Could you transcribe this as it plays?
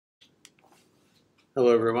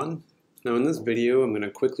Hello everyone. Now in this video I'm going to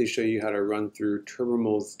quickly show you how to run through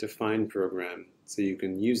Turbomole's define program so you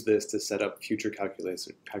can use this to set up future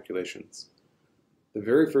calculations. The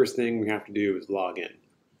very first thing we have to do is log in.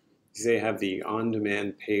 You see I have the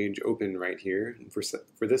on-demand page open right here. And for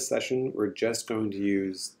this session we're just going to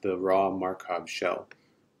use the raw Markov shell.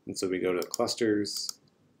 And so we go to clusters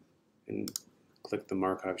and click the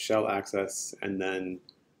Markov shell access, and then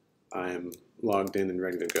I'm logged in and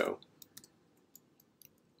ready to go.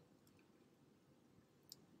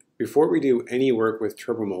 Before we do any work with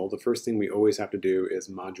Turbomole, the first thing we always have to do is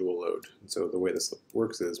module load. And so the way this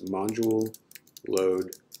works is module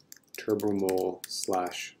load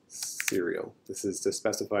turbomole/serial. This is to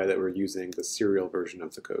specify that we're using the serial version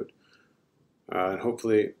of the code. And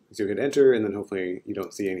hopefully, so you hit enter, and then hopefully you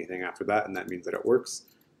don't see anything after that, and that means that it works.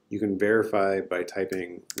 You can verify by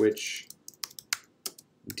typing which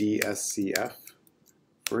DSCF,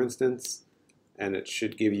 for instance, and it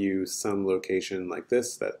should give you some location like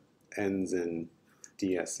this that ends in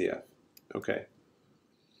DSCF. Okay.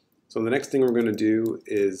 So the next thing we're going to do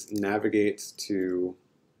is navigate to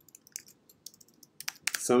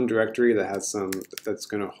some directory that has that's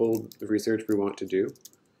going to hold the research we want to do.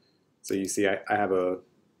 So you see I have a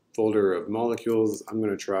folder of molecules. I'm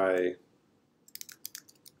going to try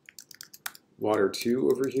water 2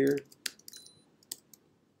 over here.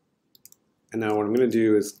 And now what I'm going to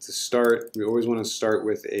do is to start, we always want to start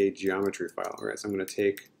with a geometry file. All right, so I'm going to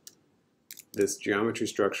take this geometry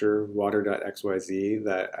structure, water.xyz,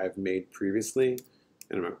 that I've made previously,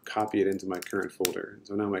 and I'm going to copy it into my current folder.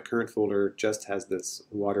 So now my current folder just has this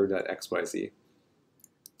water.xyz.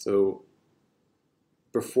 So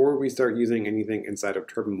before we start using anything inside of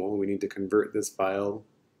Turbomole, we need to convert this file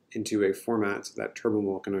into a format that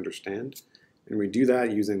Turbomole can understand. And we do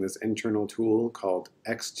that using this internal tool called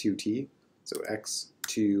X2T. So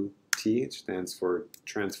X2T stands for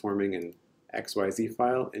transforming an XYZ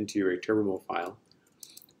file into a Turbomole file.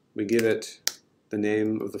 We give it the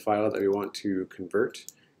name of the file that we want to convert.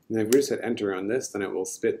 And then if we just hit enter on this, then it will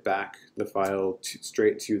spit back the file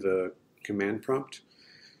straight to the command prompt.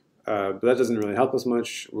 But that doesn't really help us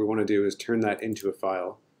much. What we want to do is turn that into a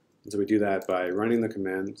file. And so we do that by running the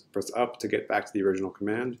command, press up to get back to the original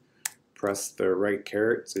command, press the right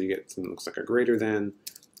caret so you get something that looks like a greater than,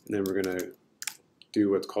 and then we're going to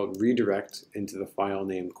do what's called redirect into the file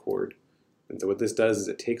name chord. And so what this does is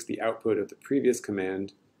it takes the output of the previous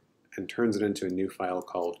command and turns it into a new file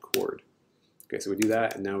called chord. Okay, so we do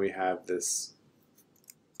that, and now we have this,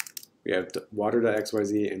 we have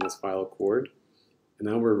water.xyz in this file chord, and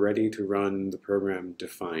now we're ready to run the program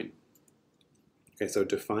define. Okay, so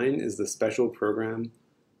define is the special program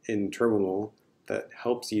in Turbomole that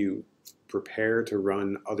helps you prepare to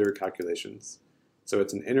run other calculations. So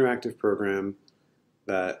it's an interactive program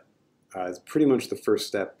that is pretty much the first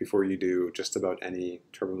step before you do just about any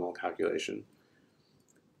Turbomole calculation.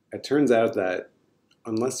 It turns out that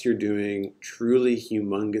unless you're doing truly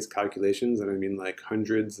humongous calculations, and I mean like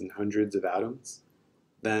hundreds and hundreds of atoms,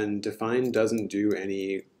 then define doesn't do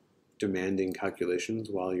any demanding calculations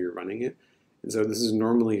while you're running it. And so this is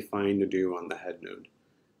normally fine to do on the head node.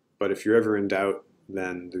 But if you're ever in doubt,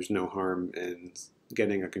 then there's no harm in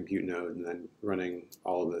getting a compute node and then running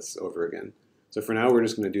all of this over again. So for now, we're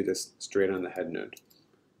just going to do this straight on the head node.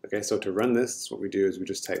 Okay, so to run this, what we do is we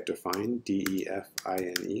just type define,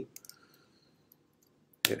 D-E-F-I-N-E,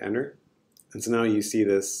 hit enter. And so now you see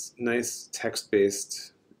this nice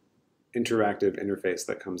text-based interactive interface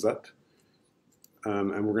that comes up.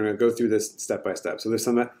 And we're going to go through this step by step. So there's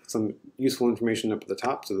some useful information up at the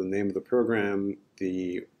top, so the name of the program,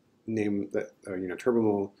 the name that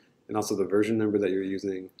Turbomole, and also the version number that you're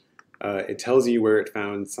using. It tells you where it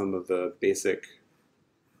found some of the basic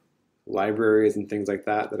libraries and things like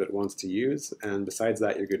that it wants to use, and besides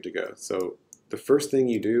that, you're good to go. So the first thing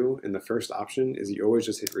you do in the first option is you always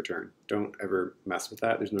just hit return. Don't ever mess with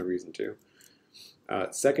that. There's no reason to.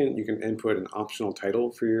 Second, you can input an optional title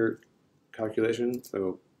for your calculation. So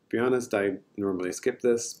to be honest, I normally skip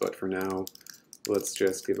this, but for now, let's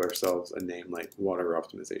just give ourselves a name like water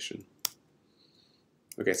optimization.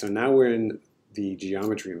 Okay, so now we're in the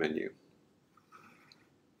geometry menu.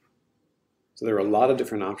 So there are a lot of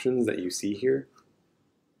different options that you see here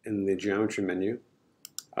in the geometry menu,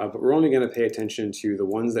 but we're only going to pay attention to the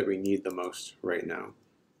ones that we need the most right now.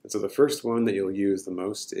 And so the first one that you'll use the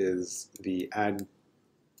most is the add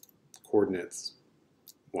coordinates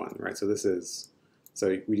one, right? So this is,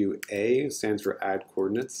 so we do A stands for add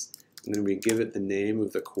coordinates, and then we give it the name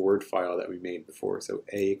of the chord file that we made before. So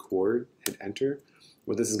A chord, hit enter.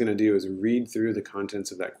 What this is going to do is read through the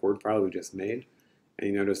contents of that chord file we just made and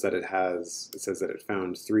you notice that it says that it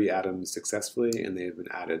found 3 atoms successfully and they have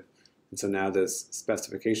been added. And so now this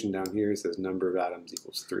specification down here says number of atoms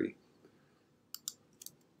equals 3.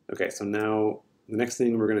 Okay, so now the next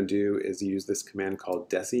thing we're going to do is use this command called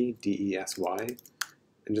desi, D-E-S-Y,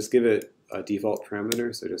 and just give it a default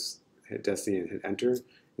parameter, so just hit desi and hit enter.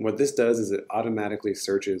 And what this does is it automatically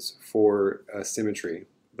searches for a symmetry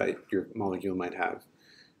that your molecule might have.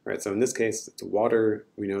 Right, so in this case, it's water.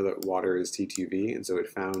 We know that water is C2V, and so it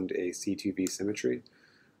found a C2V symmetry.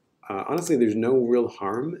 Honestly, there's no real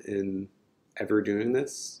harm in ever doing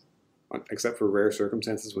this, except for rare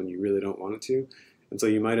circumstances when you really don't want it to. And so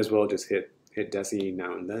you might as well just hit desi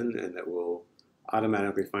now and then, and it will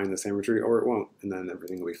automatically find the symmetry, or it won't, and then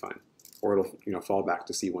everything will be fine. Or it'll fall back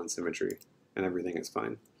to C1 symmetry, and everything is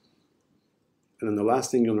fine. And then the last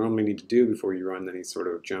thing you'll normally need to do before you run any sort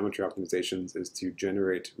of geometry optimizations is to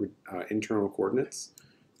generate internal coordinates,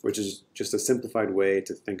 which is just a simplified way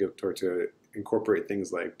to think of or to incorporate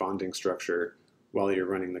things like bonding structure while you're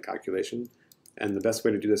running the calculation. And the best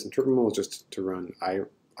way to do this in Turbomole is just to run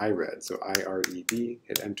ired, so IRED,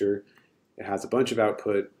 hit enter. It has a bunch of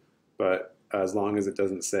output, but as long as it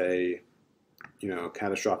doesn't say,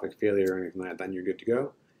 catastrophic failure or anything like that, then you're good to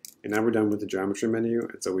go. And now we're done with the geometry menu,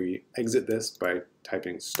 and so we exit this by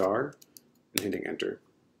typing star and hitting enter.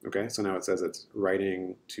 Okay, so now it says it's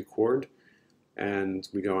writing to chord, and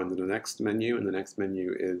we go on to the next menu, and the next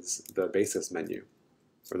menu is the basis menu,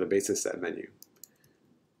 or the basis set menu.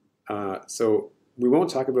 So we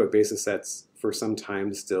won't talk about basis sets for some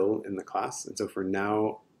time still in the class, and so for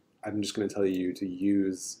now, I'm just going to tell you to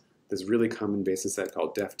use this really common basis set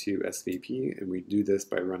called def2 SVP, and we do this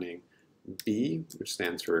by running B, which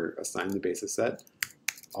stands for assign the basis set,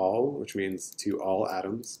 all, which means to all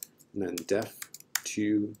atoms, and then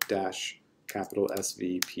def2 dash capital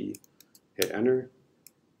SVP. Hit enter.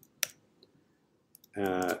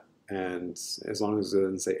 And as long as it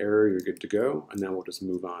doesn't say error, you're good to go, and then we'll just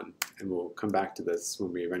move on. And we'll come back to this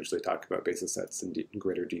when we eventually talk about basis sets in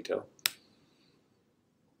greater detail.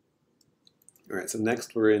 All right, so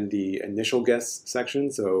next we're in the initial guess section.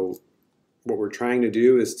 So what we're trying to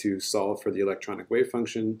do is to solve for the electronic wave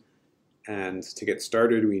function, and to get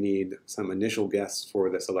started we need some initial guess for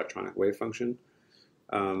this electronic wave function.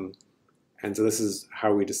 And so this is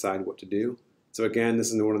how we decide what to do. So again,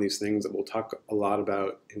 this is one of these things that we'll talk a lot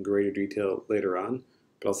about in greater detail later on,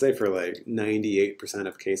 but I'll say for like 98%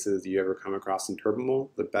 of cases you ever come across in Turbomole,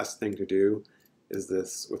 the best thing to do is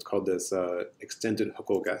this, what's called this extended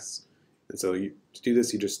Huckel guess. And so to do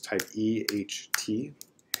this, you just type EHT,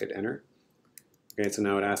 hit enter. Okay, so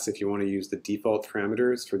now it asks if you want to use the default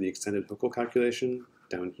parameters for the extended Huckel calculation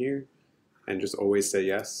down here, and just always say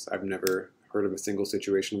yes. I've never heard of a single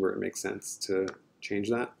situation where it makes sense to change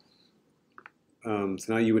that. So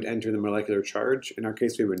now you would enter the molecular charge. In our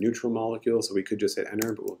case, we have a neutral molecule, so we could just hit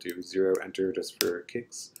enter, but we'll do 0 enter just for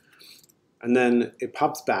kicks. And then it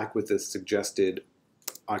pops back with this suggested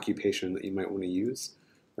occupation that you might want to use.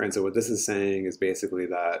 Right, and so what this is saying is basically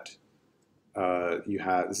that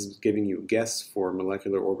this is giving you a guess for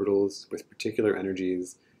molecular orbitals with particular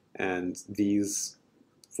energies, and these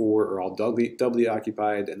 4 are all doubly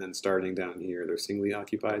occupied, and then starting down here, they're singly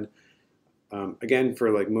occupied. Again,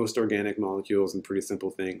 for like most organic molecules and pretty simple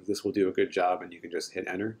things, this will do a good job, and you can just hit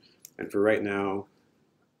enter. And for right now,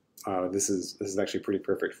 this is actually pretty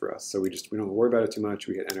perfect for us. So we don't worry about it too much.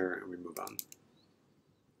 We hit enter and we move on.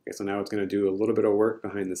 Okay, so now it's going to do a little bit of work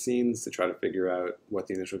behind the scenes to try to figure out what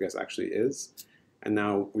the initial guess actually is. And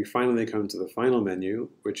now we finally come to the final menu,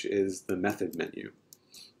 which is the method menu.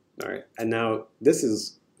 All right, and now this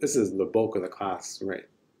is the bulk of the class,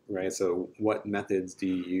 right? So what methods do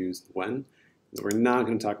you use when? We're not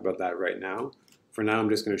going to talk about that right now. For now, I'm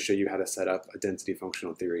just going to show you how to set up a density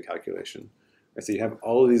functional theory calculation. Right, so you have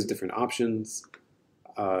all of these different options,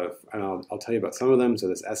 and I'll tell you about some of them. So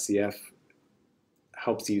this SCF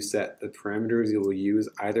helps you set the parameters you will use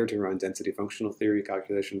either to run density functional theory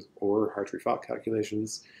calculations or Hartree-Fock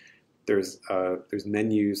calculations. There's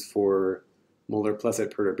menus for Moeller-Plesset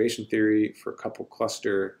perturbation theory, for couple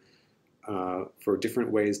cluster, for different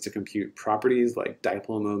ways to compute properties like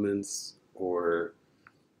dipole moments or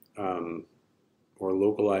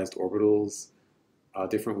localized orbitals,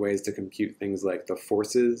 different ways to compute things like the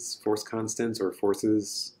force constants or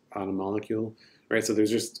forces on a molecule. Right, so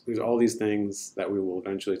there's all these things that we will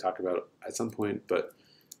eventually talk about at some point, but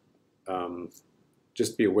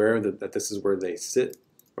just be aware that this is where they sit,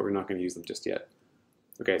 but we're not going to use them just yet.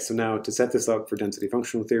 Okay, so now to set this up for density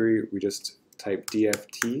functional theory, we just type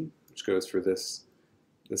DFT, which goes for this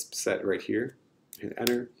set right here, hit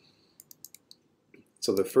enter.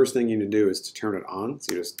 So the first thing you need to do is to turn it on,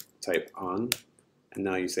 so you just type on, and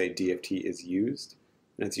now you say DFT is used,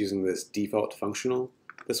 and it's using this default functional.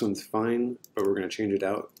 This one's fine, but we're going to change it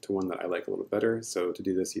out to one that I like a little better. So to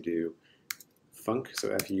do this, you do func, so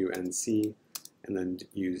func, and then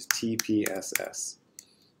use tpss.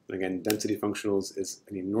 And again, density functionals is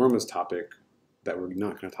an enormous topic that we're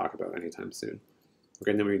not going to talk about anytime soon.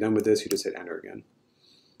 Okay, and then when you're done with this, you just hit enter again.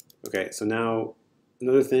 Okay, so now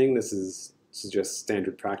another thing, this is just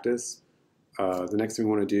standard practice. The next thing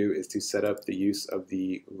we want to do is to set up the use of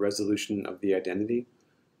the resolution of the identity,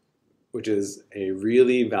 which is a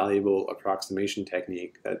really valuable approximation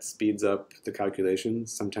technique that speeds up the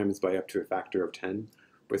calculations, sometimes by up to a factor of 10,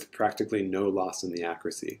 with practically no loss in the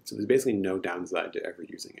accuracy. So there's basically no downside to ever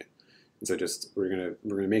using it. And so we're gonna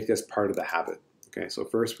make this part of the habit. Okay, so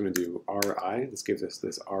first we're gonna do RI. This gives us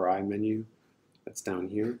this RI menu that's down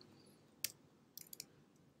here.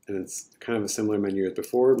 And it's kind of a similar menu as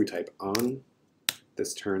before. We type on,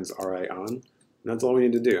 this turns RI on, and that's all we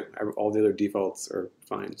need to do. All the other defaults are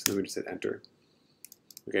fine, so then we just hit enter.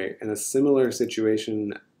 Okay, and a similar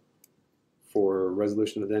situation for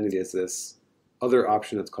resolution of identity is this other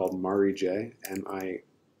option that's called MARIJ,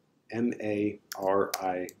 M-A-R-I-J,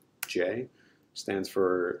 stands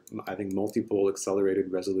for, I think, multiple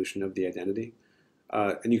accelerated resolution of the identity.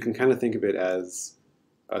 And you can kind of think of it as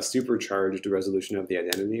a supercharged resolution of the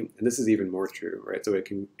identity, and this is even more true, right? So it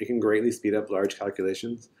can greatly speed up large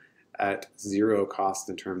calculations at zero cost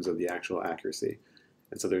in terms of the actual accuracy.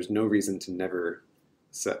 And so there's no reason to never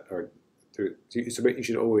set, so you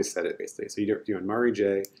should always set it basically. So you do on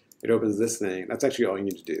MARIJ, it opens this thing. That's actually all you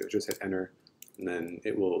need to do. Just hit enter, and then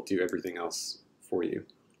it will do everything else for you.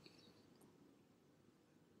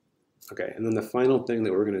 Okay, and then the final thing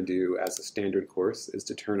that we're going to do as a standard course is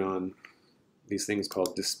to turn on these things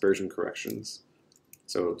called dispersion corrections.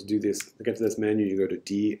 So to do this, to get to this menu, you go to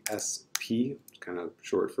DSP, kind of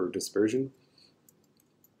short for dispersion.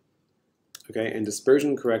 Okay, and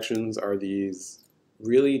dispersion corrections are these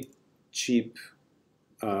really cheap,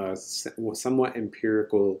 somewhat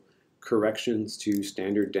empirical corrections to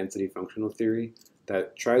standard density functional theory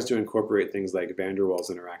that tries to incorporate things like van der Waals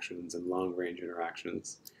interactions and long-range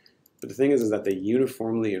interactions. But the thing is that they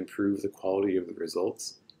uniformly improve the quality of the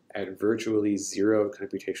results at virtually zero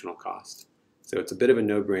computational cost. So it's a bit of a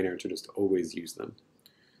no-brainer to just always use them.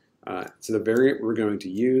 So the variant we're going to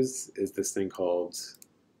use is this thing called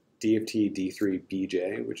DFT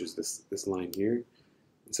D3BJ, which is this line here.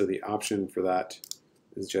 And so the option for that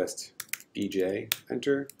is just BJ,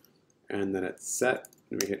 enter, and then it's set,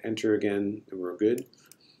 and we hit enter again, and we're good.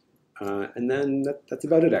 And then that's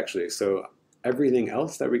about it, actually. So everything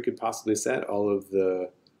else that we could possibly set, all of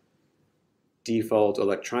the default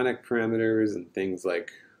electronic parameters and things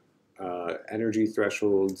like energy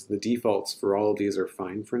thresholds, the defaults for all of these are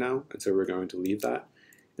fine for now, and so we're going to leave that.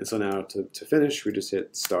 And so now to finish, we just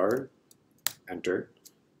hit star, enter,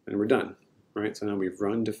 and we're done, right? So now we've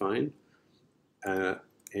run define,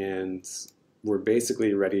 and we're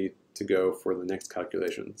basically ready to go for the next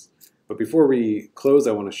calculations. But before we close,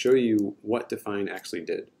 I want to show you what define actually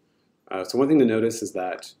did. So one thing to notice is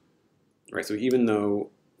that, right, so even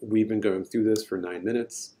though we've been going through this for 9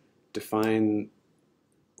 minutes, define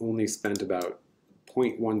only spent about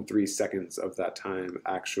 0.13 seconds of that time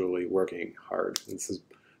actually working hard. And this is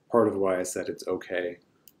part of why I said it's okay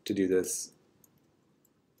to do this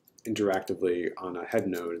interactively on a head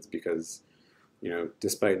node, is because, you know,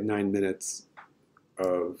 despite 9 minutes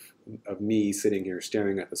of me sitting here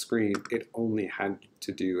staring at the screen, it only had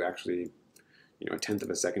to do actually, you know, 1/10 of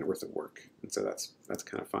a second worth of work. And so that's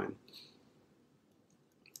kind of fine.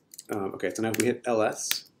 Okay, so now if we hit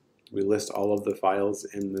ls, we list all of the files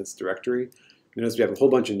in this directory. Notice we have a whole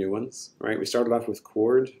bunch of new ones, right? We started off with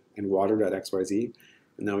chord and water.xyz,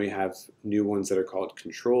 and now we have new ones that are called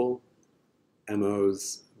control,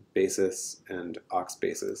 MOs, basis, and aux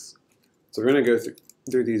basis. So we're going to go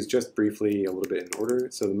through these just briefly a little bit in order.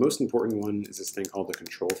 So the most important one is this thing called the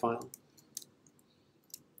control file.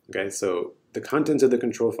 Okay, so the contents of the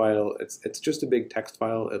control file, it's just a big text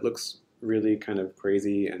file. It looks really kind of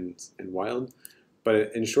crazy and wild,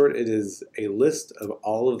 but in short, it is a list of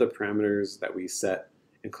all of the parameters that we set,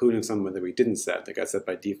 including some that we didn't set, that got set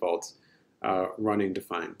by default, running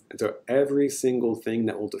define. And so every single thing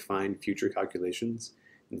that will define future calculations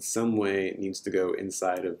in some way needs to go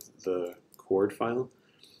inside of the chord file.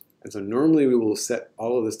 And so normally we will set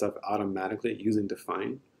all of this stuff automatically using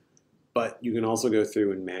define, but you can also go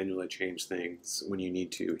through and manually change things when you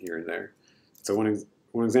need to here and there. So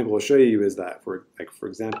one example I'll show you is that, for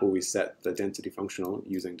example, we set the density functional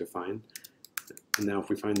using define. And now if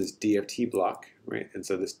we find this DFT block, right? And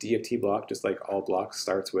so this DFT block, just like all blocks,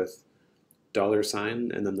 starts with $,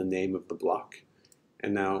 and then the name of the block.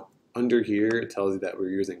 And now under here, it tells you that we're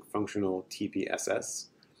using functional TPSS,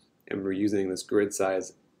 and we're using this grid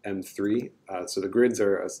size M3. So the grids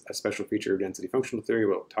are a special feature of density functional theory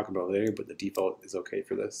we'll talk about later, but the default is okay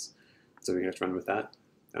for this. So we can just run with that.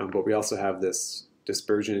 But we also have this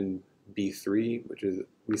dispersion B3, which is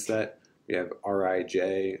we set. We have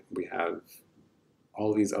RIJ, we have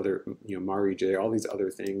all these other, MARIJ, all these other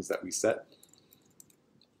things that we set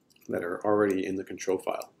that are already in the control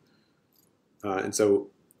file. And so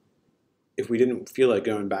if we didn't feel like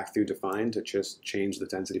going back through define to just change the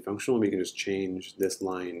density functional, we can just change this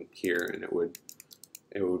line here and it would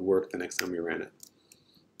work the next time we ran it.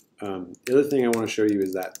 The other thing I want to show you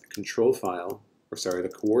is that control file, or sorry, the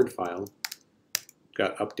coord file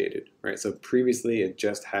got updated, right? So previously it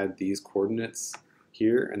just had these coordinates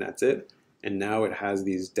here and that's it. And now it has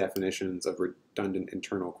these definitions of redundant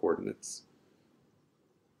internal coordinates.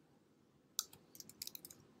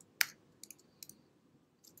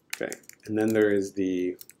 Okay, and then there is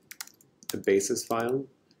the basis file,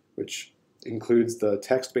 which includes the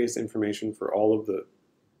text-based information for all of the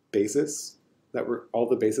basis all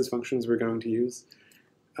the basis functions we're going to use.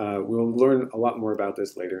 We'll learn a lot more about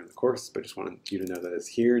this later in the course, but just wanted you to know that it's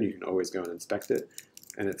here and you can always go and inspect it.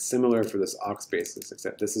 And it's similar for this aux basis,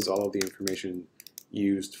 except this is all of the information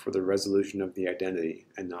used for the resolution of the identity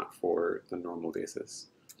and not for the normal basis.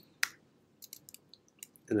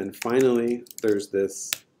 And then finally, there's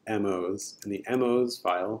this MOs, and the MOs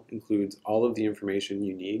file includes all of the information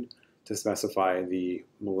you need to specify the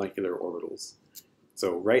molecular orbitals.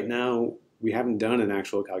 So right now, we haven't done an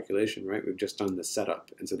actual calculation, right? We've just done the setup.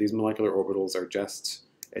 And so these molecular orbitals are just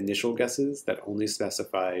initial guesses that only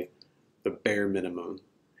specify the bare minimum.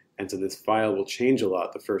 And so this file will change a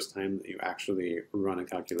lot the first time that you actually run a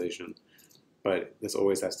calculation. But this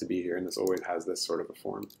always has to be here, and this always has this sort of a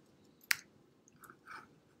form.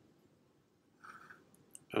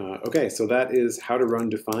 Okay, so that is how to run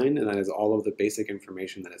define, and that is all of the basic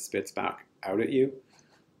information that it spits back out at you.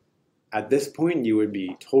 At this point, you would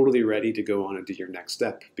be totally ready to go on and do your next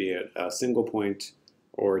step, be it a single point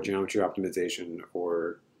or geometry optimization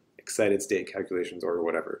or excited state calculations or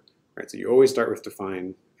whatever. Right? So you always start with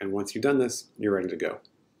define, and once you've done this, you're ready to go.